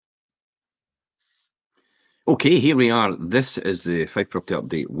Okay, here we are. This is the Fife Property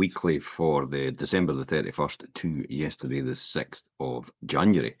Update weekly for the December the 31st to yesterday, the 6th of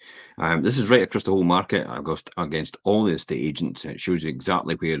January. This is right across the whole market against all the estate agents. It shows you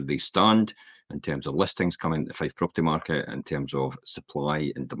exactly where they stand in terms of listings coming to the Fife property market, in terms of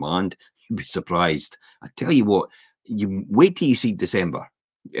supply and demand. You'd be surprised. I tell you what, you wait till you see December.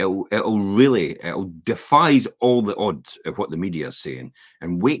 It'll defies all the odds of what the media is saying,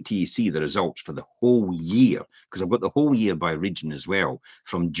 and wait till you see the results for the whole year, because I've got the whole year by region as well,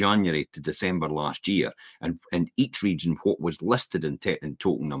 from January to December last year, and each region what was listed in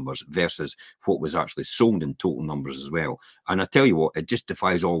total numbers versus what was actually sold in total numbers as well. And I tell you what, it just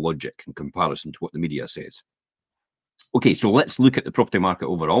defies all logic in comparison to what the media says. Okay, so let's look at the property market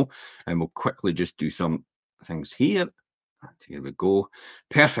overall, and we'll quickly just do some things here. And here we go.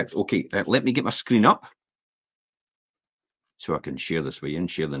 Perfect. Okay, let me get my screen up so I can share this with you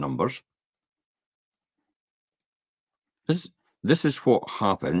and share the numbers. This this is what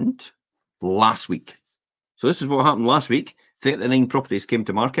happened last week. So this is what happened last week. 39 properties came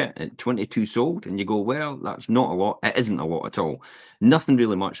to market and 22 sold, and you go, well, that's not a lot. It isn't a lot at all. Nothing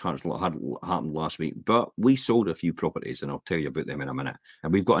really much had happened last week, but we sold a few properties, and I'll tell you about them in a minute.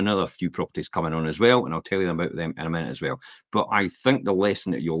 And we've got another few properties coming on as well, and I'll tell you about them in a minute as well. But I think the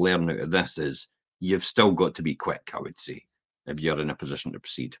lesson that you'll learn out of this is you've still got to be quick, I would say, if you're in a position to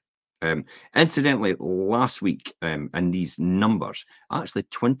proceed. Incidentally, last week, in these numbers, actually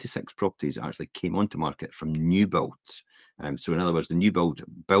 26 properties actually came onto market from new builds. So in other words, the new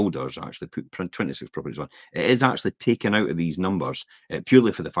builders actually put 26 properties on. It is actually taken out of these numbers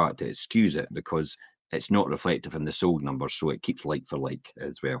purely for the fact that it skews it, because it's not reflective in the sold numbers, so it keeps like for like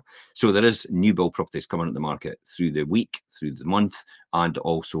as well. So there is new build properties coming on the market through the week, through the month, and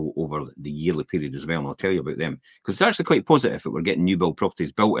also over the yearly period as well. And I'll tell you about them, because it's actually quite positive that we're getting new build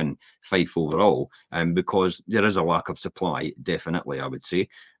properties built in Fife overall, because there is a lack of supply, definitely, I would say,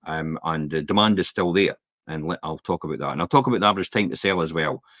 and the demand is still there. And I'll talk about that. And I'll talk about the average time to sell as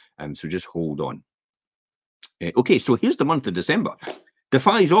well. So just hold on. Okay, so here's the month of December.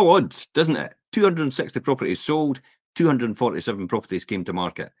 Defies all odds, doesn't it? 260 properties sold, 247 properties came to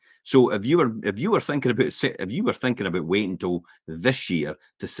market. So if you were thinking about waiting until this year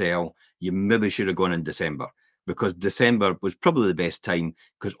to sell, you maybe should have gone in December, because December was probably the best time,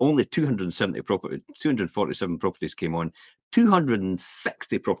 because only 247 properties came on,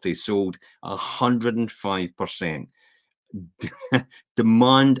 260 properties sold, 105%.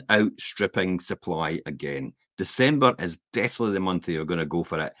 Demand outstripping supply again. December is definitely the month that you're going to go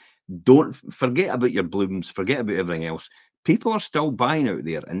for it. Don't forget about your blooms, forget about everything else. People are still buying out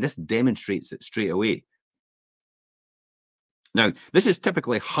there, and this demonstrates it straight away. Now, this is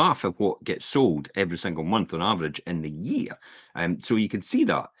typically half of what gets sold every single month on average in the year. So you can see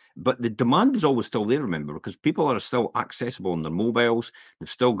that. But the demand is always still there, remember, because people are still accessible on their mobiles. They've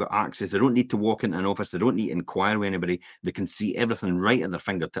still got access. They don't need to walk into an office. They don't need to inquire with anybody. They can see everything right at their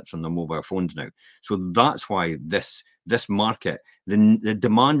fingertips on their mobile phones now. So that's why this market, the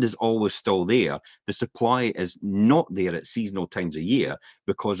demand is always still there. The supply is not there at seasonal times of year,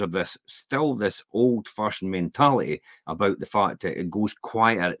 because of this old-fashioned mentality about the fact that it goes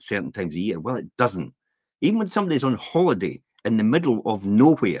quiet at certain times of year. Well, it doesn't. Even when somebody's on holiday in the middle of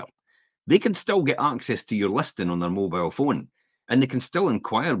nowhere, they can still get access to your listing on their mobile phone, and they can still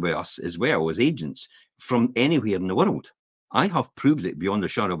inquire with us as well as agents from anywhere in the world. I have proved it beyond a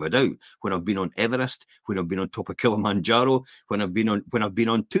shadow of a doubt when I've been on Everest, when I've been on top of Kilimanjaro, when I've been on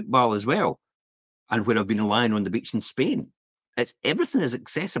Tukbal as well, and when I've been lying on the beach in Spain. It's everything is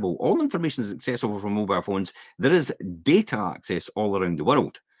accessible. All information is accessible from mobile phones. There is data access all around the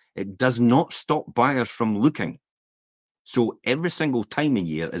world. It does not stop buyers from looking. So every single time of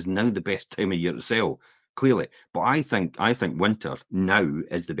year is now the best time of year to sell, clearly. But I think winter now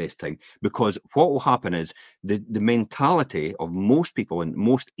is the best time, because what will happen is the mentality of most people and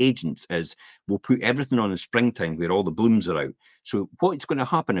most agents is we'll put everything on in springtime where all the blooms are out. So what's going to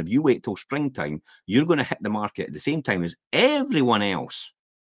happen if you wait till springtime, you're going to hit the market at the same time as everyone else.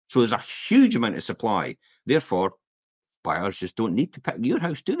 So there's a huge amount of supply. Therefore, buyers just don't need to pick your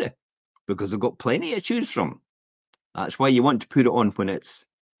house, do they? Because they've got plenty to choose from. That's why you want to put it on when it's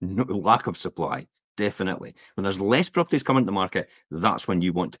lack of supply. Definitely. When there's less properties coming to the market, that's when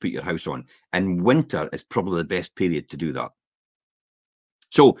you want to put your house on. And winter is probably the best period to do that.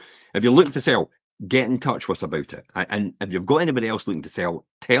 So if you're looking to sell, get in touch with us about it. And if you've got anybody else looking to sell,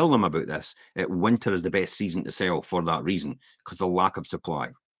 tell them about this. Winter is the best season to sell for that reason, because the lack of supply.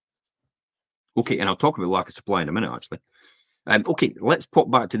 Okay, and I'll talk about lack of supply in a minute, actually. Okay, let's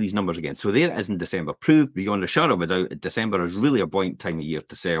pop back to these numbers again. So there it is in December. Proved beyond a shadow of a doubt, December is really a buoyant time of year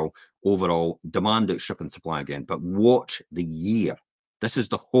to sell overall demand outstripping supply again. But watch the year. This is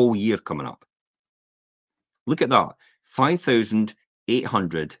the whole year coming up. Look at that.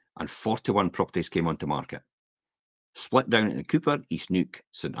 5,841 properties came onto market. Split down into Cooper, East Neuk,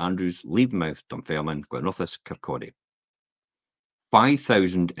 St Andrews, Levenmouth, Dunfermline, Glenrothes, Kirkcaldy.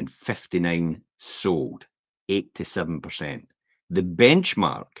 5,059 sold, 87%. The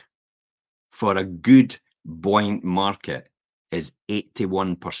benchmark for a good buoyant market is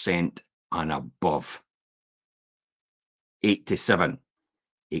 81% and above. 87.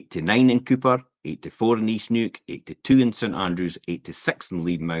 89 in Cooper, 84 in East Neuk, 82 in St Andrews, 86 in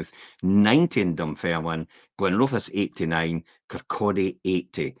Levenmouth, 90 in Dunfermline, Glenrothes 89, Kirkcaldy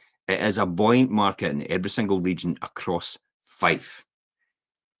 80. It is a buoyant market in every single region across Fife.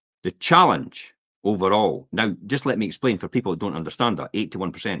 The challenge overall, now just let me explain for people who don't understand that,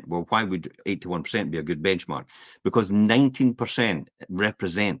 81%. Well, why would 81% be a good benchmark? Because 19%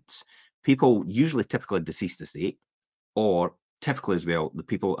 represents people, usually typically deceased estate, or typically as well, the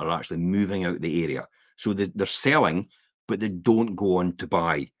people are actually moving out the area. So they're selling, but they don't go on to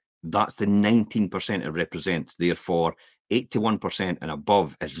buy. That's the 19% it represents. Therefore, 81% and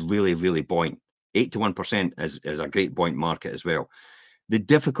above is really, really buoyant. 81% is a great buoyant market as well. The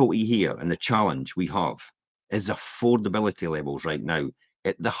difficulty here and the challenge we have is affordability levels right now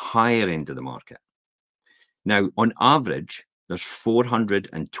at the higher end of the market. Now, on average, there's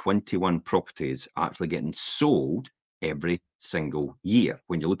 421 properties actually getting sold every single year.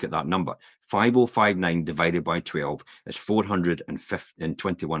 When you look at that number, 5059 divided by 12 is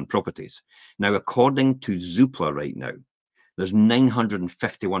 421 properties. Now, according to Zoopla right now, there's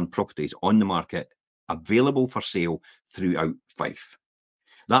 951 properties on the market available for sale throughout Fife.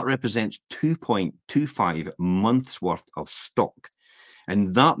 That represents 2.25 months worth of stock.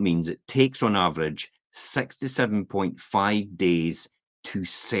 And that means it takes on average 67.5 days to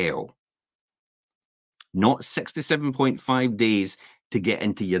sell. Not 67.5 days to get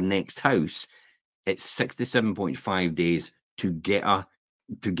into your next house. It's 67.5 days to get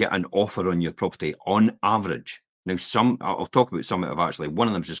an offer on your property on average. Now, I'll talk about some that have actually, one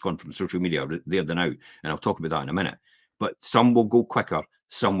of them's just gone from social media there than out, and I'll talk about that in a minute. But some will go quicker,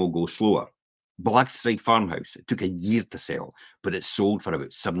 some will go slower. Blackside Farmhouse, it took a year to sell, but it sold for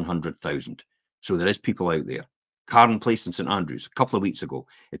about 700,000. So there is people out there. Carn Place in St Andrews, a couple of weeks ago,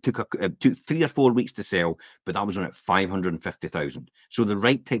 it took 3 or 4 weeks to sell, but that was on at 550,000. So the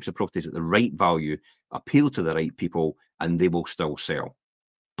right types of properties at the right value appeal to the right people, and they will still sell.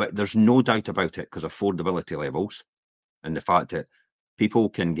 But there's no doubt about it, because affordability levels and the fact that people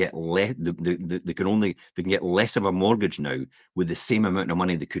can get less, they can get less of a mortgage now with the same amount of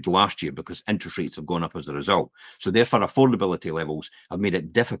money they could last year, because interest rates have gone up as a result. So therefore, affordability levels have made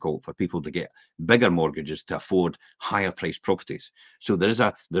it difficult for people to get bigger mortgages to afford higher priced properties. So there is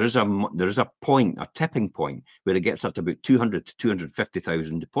a point, a tipping point, where it gets up to about 200 to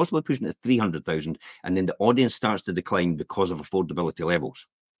 250,000, possibly pushing it to 300,000, and then the audience starts to decline because of affordability levels.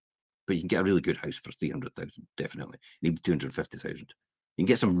 But you can get a really good house for 300,000, definitely. You need 250,000. You can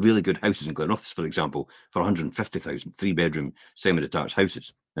get some really good houses in Glenrothes, for example, for 150,000, 3-bedroom, semi-detached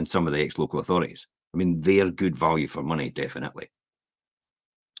houses in some of the ex-local authorities. I mean, they're good value for money, definitely.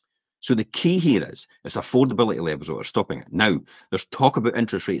 So the key here is it's affordability levels that are stopping it. Now, there's talk about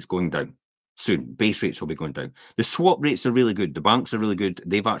interest rates going down soon. Base rates will be going down. The swap rates are really good. The banks are really good.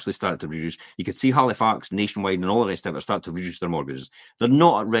 They've actually started to reduce. You can see Halifax, Nationwide, and all the rest of it start to reduce their mortgages. They're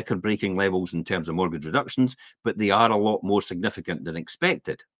not at record-breaking levels in terms of mortgage reductions, but they are a lot more significant than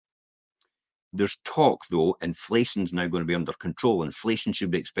expected. There's talk, though, inflation's now going to be under control. Inflation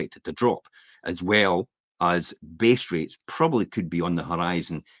should be expected to drop, as well as base rates probably could be on the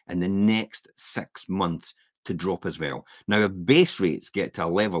horizon in the next 6 months to drop as well. Now, if base rates get to a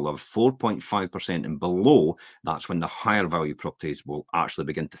level of 4.5% and below, that's when the higher value properties will actually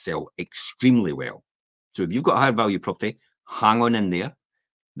begin to sell extremely well. So if you've got a higher value property, hang on in there.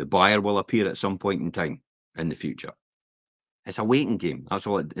 The buyer will appear at some point in time in the future. It's a waiting game. That's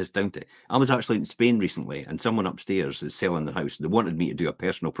all it's down to. I was actually in Spain recently, and someone upstairs is selling the house. They wanted me to do a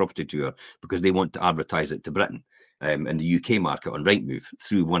personal property tour because they want to advertise it to Britain and the UK market on Rightmove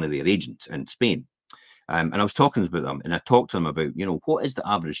through one of their agents in Spain. And I was talking about them, and I talked to them about, what is the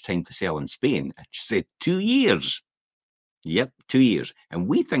average time to sell in Spain? I said 2 years. Yep, 2 years. And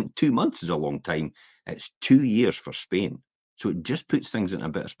we think 2 months is a long time. It's 2 years for Spain. So it just puts things in a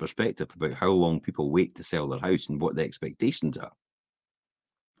bit of perspective about how long people wait to sell their house and what the expectations are.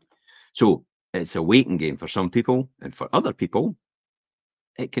 So it's a waiting game for some people, and for other people,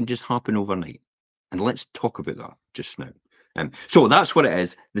 it can just happen overnight. And let's talk about that just now. So that's what it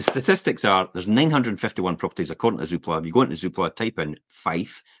is. The statistics are there's 951 properties according to Zoopla. If you go into Zoopla, type in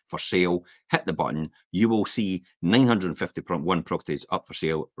Fife for sale, hit the button, you will see 951 properties up for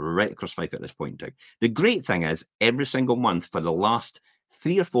sale right across Fife at this point in time. The great thing is every single month for the last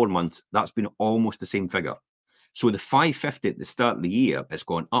 3 or 4 months, that's been almost the same figure. So the 550 at the start of the year has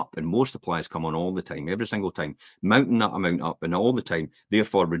gone up and more supply has come on all the time, every single time, mounting that amount up and all the time,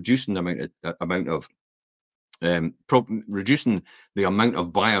 therefore reducing the amount of reducing the amount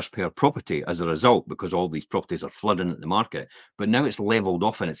of buyers per property as a result, because all these properties are flooding at the market. But now it's leveled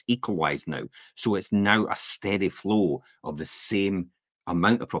off and it's equalized now. So it's now a steady flow of the same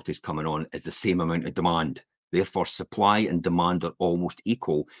amount of properties coming on as the same amount of demand. Therefore, supply and demand are almost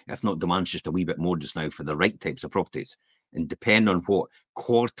equal. If not, demand's just a wee bit more just now for the right types of properties. And depending on what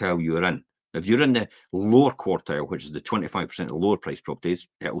quartile you're in, if you're in the lower quartile, which is the 25% of lower price properties,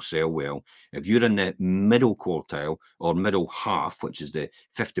 it'll sell well. If you're in the middle quartile or middle half, which is the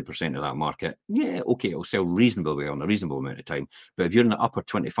 50% of that market, yeah, okay, it'll sell reasonably well in a reasonable amount of time. But if you're in the upper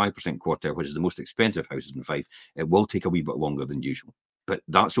 25% quartile, which is the most expensive houses in Fife, it will take a wee bit longer than usual. But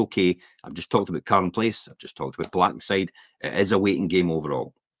that's okay. I've just talked about Carn Place. I've just talked about Blackside. It is a waiting game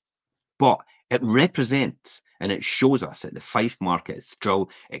overall. But it represents and it shows us that the Fife market is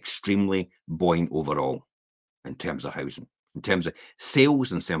still extremely buoyant overall in terms of housing. In terms of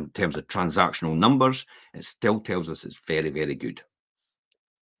sales, in terms of transactional numbers, it still tells us it's very, very good.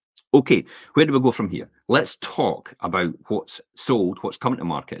 Okay, where do we go from here? Let's talk about what's sold, what's coming to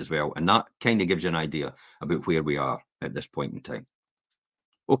market as well, and that kind of gives you an idea about where we are at this point in time.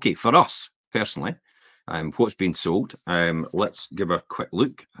 Okay, for us personally, what's been sold? Let's give a quick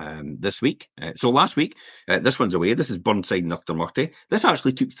look this week. So last week, this one's away. This is Burnside and Murty. This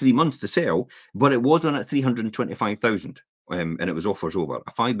actually took 3 months to sell, but it was on at 325,000. And it was offers over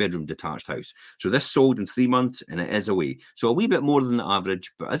a 5-bedroom detached house. So this sold in 3 months and it is away. So a wee bit more than the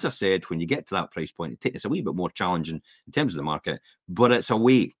average. But as I said, when you get to that price point, it's a wee bit more challenging in terms of the market, but it's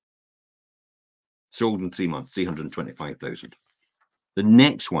away. Sold in 3 months, 325,000. The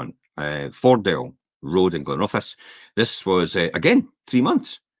next one, Fordale Road in Glenrothes. This was, again, 3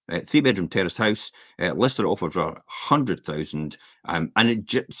 months. 3-bedroom terraced house, listed offers are 100,000, and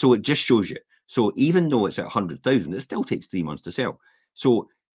it just shows you. So even though it's at 100,000, it still takes 3 months to sell. So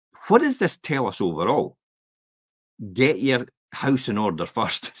what does this tell us overall? Get your house in order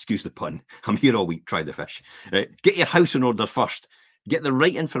first. Excuse the pun. I'm here all week. Try the fish. Get your house in order first. Get the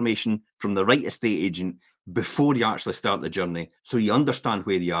right information from the right estate agent before you actually start the journey, so you understand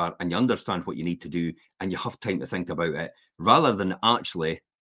where you are and you understand what you need to do and you have time to think about it, rather than actually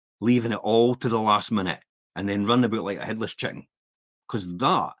leaving it all to the last minute and then run about like a headless chicken, because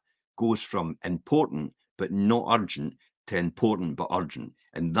that goes from important but not urgent to important but urgent,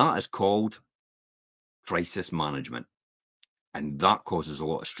 and that is called crisis management. And that causes a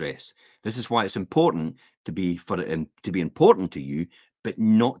lot of stress. This is why it's important to be important to you, but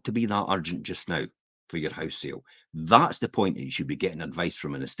not to be that urgent just now for your house sale. That's the point that you should be getting advice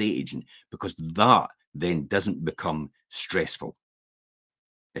from an estate agent, because that then doesn't become stressful.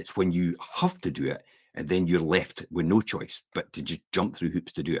 It's when you have to do it and then you're left with no choice but to just jump through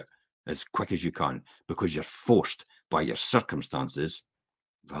hoops to do it as quick as you can, because you're forced by your circumstances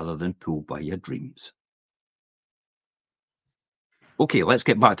rather than pulled by your dreams. Okay, let's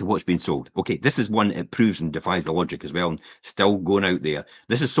get back to what's been sold. Okay, this is one it proves and defies the logic as well, and still going out there.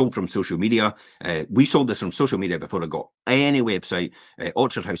 This is sold from social media. We sold this from social media before it got any website,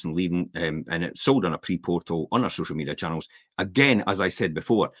 Orchard House and Leaving, and it sold on a pre-portal on our social media channels. Again, as I said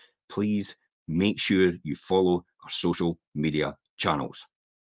before, please make sure you follow our social media channels.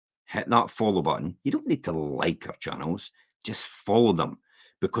 Hit that follow button. You don't need to like our channels, just follow them,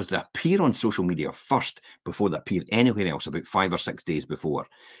 because they appear on social media first before they appear anywhere else, about 5 or 6 days before.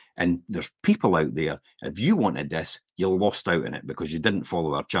 And there's people out there, if you wanted this, you lost out on it because you didn't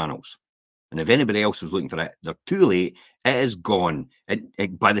follow our channels. And if anybody else was looking for it, they're too late. It is gone.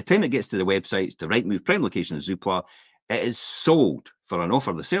 By the time it gets to the websites, to Rightmove, Prime Location, and Zoopla, it is sold for an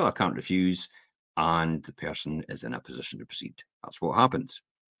offer the seller can't refuse, and the person is in a position to proceed. That's what happens.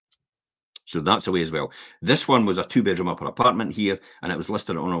 So that's away as well. This one was a 2-bedroom upper apartment here, and it was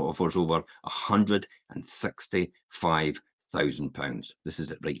listed on offers over £165,000. This is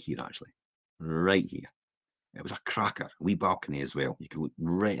it right here, actually. Right here. It was a cracker, a wee balcony as well. You can look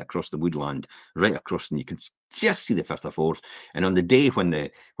right across the woodland, right across, and you can just see the Firth of Forth. And on the day when the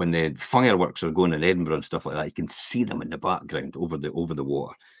fireworks are going in Edinburgh and stuff like that, you can see them in the background over the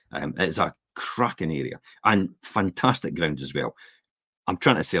water. It's a cracking area and fantastic grounds as well. I'm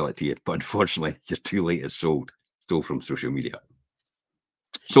trying to sell it to you, but unfortunately, you're too late. It's sold from social media.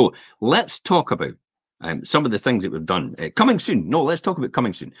 So let's talk about Some of the things that we've done coming soon. No, let's talk about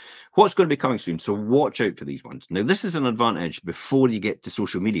coming soon. What's going to be coming soon? So watch out for these ones. Now, this is an advantage before you get to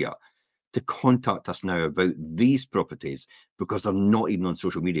social media to contact us now about these properties because they're not even on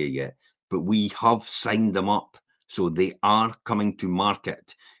social media yet, but we have signed them up. So they are coming to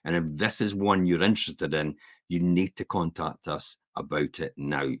market. And if this is one you're interested in, you need to contact us about it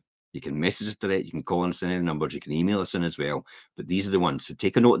now. You can message us direct, you can call us in any numbers, you can email us in as well. But these are the ones. So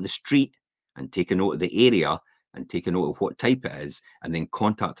take a note of the street and take a note of the area and take a note of what type it is, and then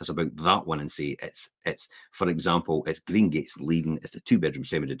contact us about that one and say it's for example, it's Greengates Leaving, it's a 2-bedroom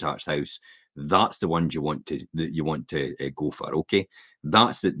semi-detached house. That's the ones you want to go for. Okay,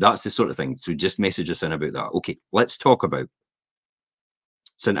 that's the sort of thing. So just message us in about that. Okay, let's talk about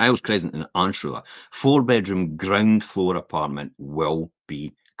St Ives Crescent in Anstruther. 4-bedroom ground floor apartment will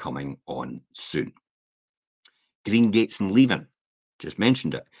be coming on soon. Greengates and Leaving, just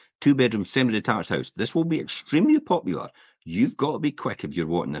mentioned it. 2-bedroom semi-detached house. This will be extremely popular. You've got to be quick if you're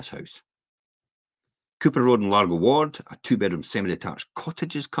wanting this house. Cooper Road in Largo Ward, a 2-bedroom semi-detached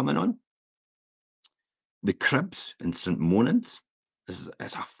cottage is coming on. The Cribs in St Monans.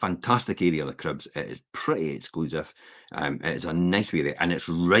 It's a fantastic area, the Cribs. It is pretty exclusive. It is a nice area, and it's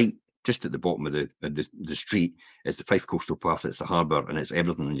right just at the bottom of the street. It's the Fife Coastal Path, it's the harbour, and it's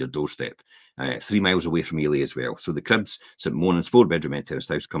everything on your doorstep. 3 miles away from Ely as well. So the Cribs, St Monans, 4-bedroom end terrace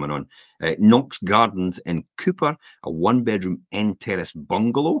house coming on. Knox Gardens in Cooper, a 1-bedroom end terrace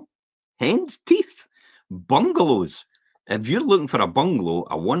bungalow. Hen's teeth. Bungalows. If you're looking for a bungalow,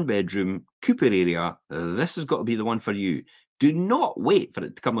 a 1-bedroom Cooper area, this has got to be the one for you. Do not wait for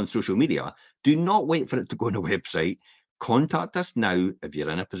it to come on social media. Do not wait for it to go on a website. Contact us now if you're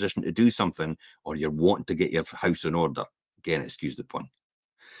in a position to do something or you're wanting to get your house in order. Again, excuse the pun.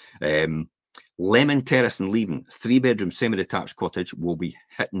 Lemon Terrace and Leaving, 3-bedroom semi-detached cottage will be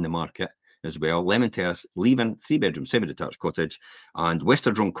hitting the market as well. Lemon Terrace, Leaving, 3-bedroom semi-detached cottage, and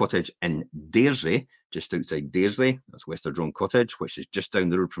Westerdrone Cottage in Daresay, just outside Daresay. That's Westerdrone Cottage, which is just down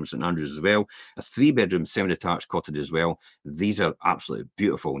the road from St Andrews as well. A 3-bedroom semi-detached cottage as well. These are absolutely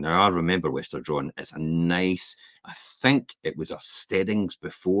beautiful. Now, I remember Westerdrone. It's a nice, I think it was a Steadings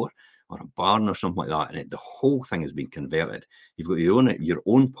before, or a barn or something like that, and the whole thing has been converted. You've got your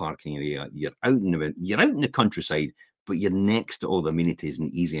own parking area. You're out in the countryside, but you're next to all the amenities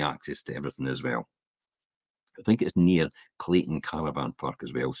and easy access to everything as well. I think it's near Clayton Caravan Park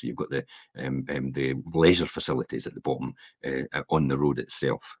as well. So you've got the leisure facilities at the bottom on the road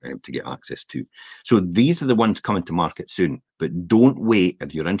itself to get access to. So these are the ones coming to market soon, but don't wait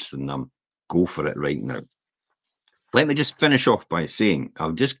if you're interested in them. Go for it right now. Let me just finish off by saying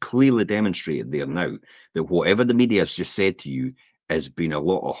I've just clearly demonstrated there now that whatever the media has just said to you has been a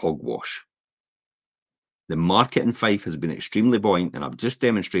lot of hogwash. The market in Fife has been extremely buoyant, and I've just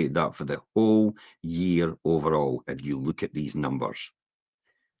demonstrated that for the whole year overall, if you look at these numbers.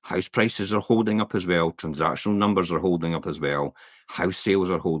 House prices are holding up as well. Transactional numbers are holding up as well. House sales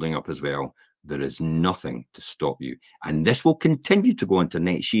are holding up as well. There is nothing to stop you. And this will continue to go into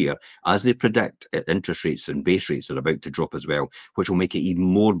next year as they predict interest rates and base rates are about to drop as well, which will make it even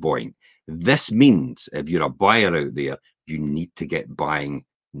more buoyant. This means if you're a buyer out there, you need to get buying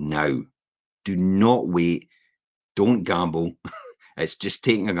now. Do not wait. Don't gamble. It's just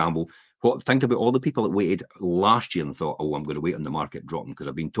taking a gamble. Think about all the people that waited last year and thought, oh, I'm going to wait on the market dropping because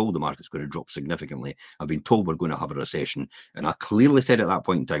I've been told the market's going to drop significantly. I've been told we're going to have a recession. And I clearly said at that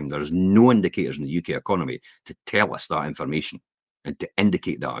point in time, there's no indicators in the UK economy to tell us that information and to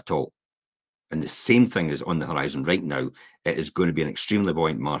indicate that at all. And the same thing is on the horizon right now. It is going to be an extremely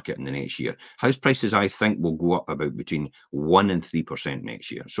buoyant market in the next year. House prices, I think, will go up about between 1% and 3% next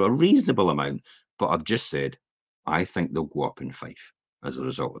year. So a reasonable amount. But I've just said, I think they'll go up in Fife as a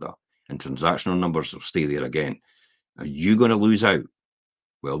result of that. And transactional numbers will stay there again. Are you going to lose out?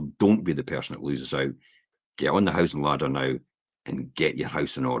 Well, don't be the person that loses out. Get on the housing ladder now and get your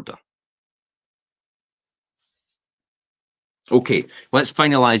house in order. Okay, let's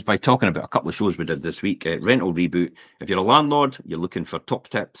finalise by talking about a couple of shows we did this week. Rental Reboot. If you're a landlord, you're looking for top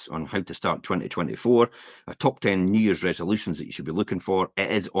tips on how to start 2024, top 10 New Year's resolutions that you should be looking for, it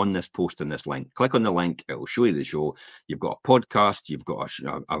is on this post in this link. Click on the link, it will show you the show. You've got a podcast, you've got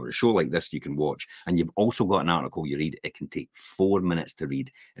a show like this you can watch, and you've also got an article you read. It can take 4 minutes to read,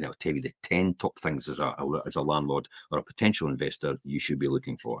 and it'll tell you the 10 top things as a landlord or a potential investor you should be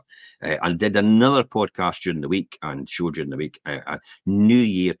looking for. I did another podcast during the week and show during the week. New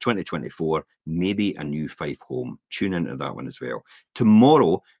Year 2024, maybe a new Fife home. Tune into that one as well.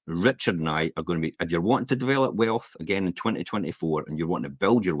 Tomorrow, Richard and I are going to be, if you're wanting to develop wealth again in 2024 and you're wanting to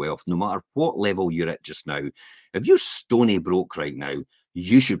build your wealth, no matter what level you're at just now, if you're stony broke right now,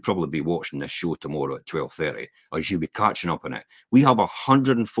 you should probably be watching this show tomorrow at 12:30, or you should be catching up on it. We have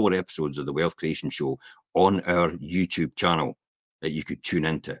 104 episodes of the Wealth Creation Show on our YouTube channel that you could tune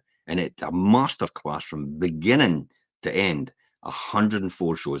into. And it's a masterclass from beginning to end.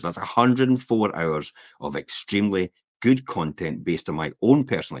 104 shows. That's 104 hours of extremely good content based on my own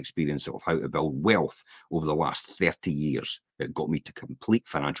personal experience of how to build wealth over the last 30 years. It got me to complete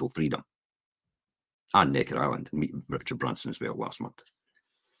financial freedom. And Necker Island, and meet Richard Branson as well last month.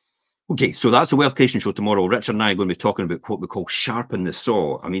 Okay, so that's the Wealth Creation Show tomorrow. Richard and I are going to be talking about what we call sharpen the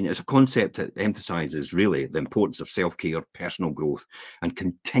saw. I mean, it's a concept that emphasizes really the importance of self-care, personal growth, and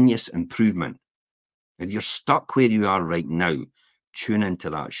continuous improvement. If you're stuck where you are right now, tune into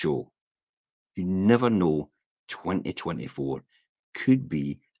that show. You never know, 2024 could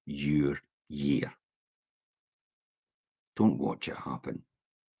be your year. Don't watch it happen.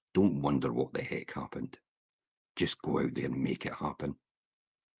 Don't wonder what the heck happened. Just go out there and make it happen.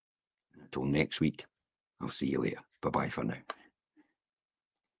 Until next week, I'll see you later. Bye-bye for now.